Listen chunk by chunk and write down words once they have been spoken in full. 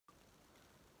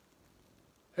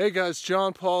Hey guys,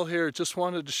 John Paul here. Just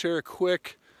wanted to share a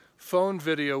quick phone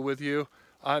video with you.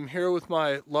 I'm here with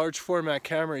my large format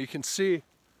camera. You can see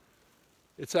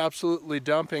it's absolutely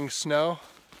dumping snow.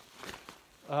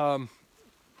 I'm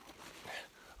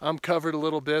covered a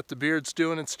little bit. The beard's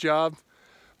doing its job.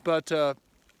 But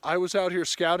I was out here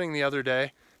scouting the other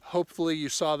day. Hopefully you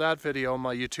saw that video on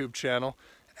my YouTube channel.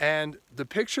 And the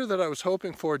picture that I was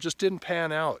hoping for just didn't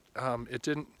pan out.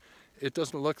 It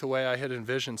doesn't look the way I had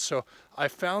envisioned. So I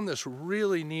found this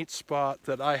really neat spot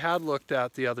that I had looked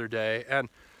at the other day. And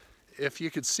if you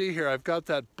could see here, I've got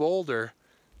that boulder.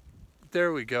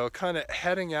 There we go, kind of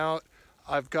heading out.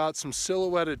 I've got some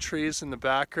silhouetted trees in the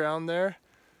background there.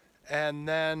 And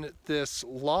then this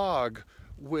log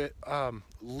with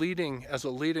leading as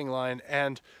a leading line.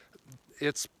 And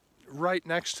it's right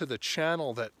next to the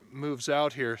channel that moves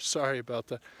out here. Sorry about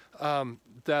that.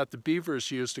 That the beavers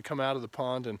use to come out of the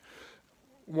pond and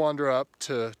wander up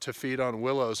to feed on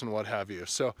willows and what have you.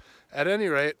 So at any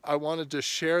rate, I wanted to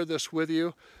share this with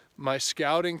you. My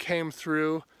scouting came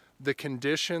through. The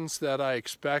conditions that I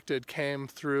expected came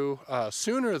through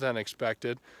sooner than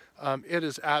expected. It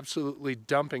is absolutely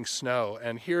dumping snow,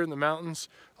 and here in the mountains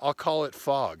I'll call it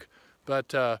fog.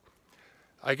 But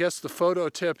I guess the photo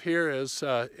tip here is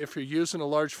if you're using a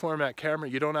large format camera,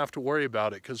 you don't have to worry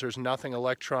about it because there's nothing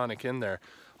electronic in there.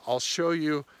 I'll show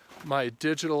you my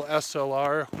digital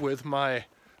SLR with my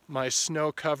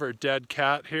snow-covered dead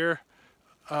cat here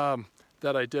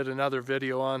that I did another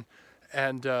video on,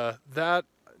 and that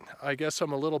I guess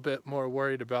I'm a little bit more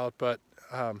worried about, but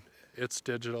it's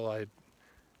digital. I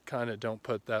kind of don't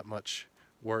put that much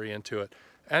worry into it.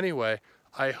 Anyway,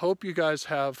 I hope you guys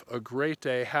have a great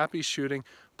day. Happy shooting.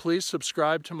 Please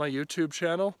subscribe to my YouTube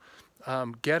channel.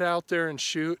 Get out there and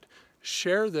shoot.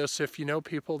 Share this if you know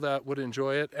people that would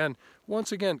enjoy it. And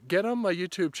once again, get on my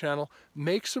YouTube channel,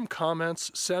 make some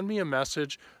comments, send me a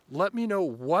message, let me know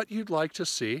what you'd like to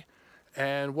see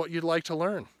and what you'd like to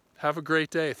learn. Have a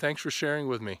great day. Thanks for sharing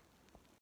with me.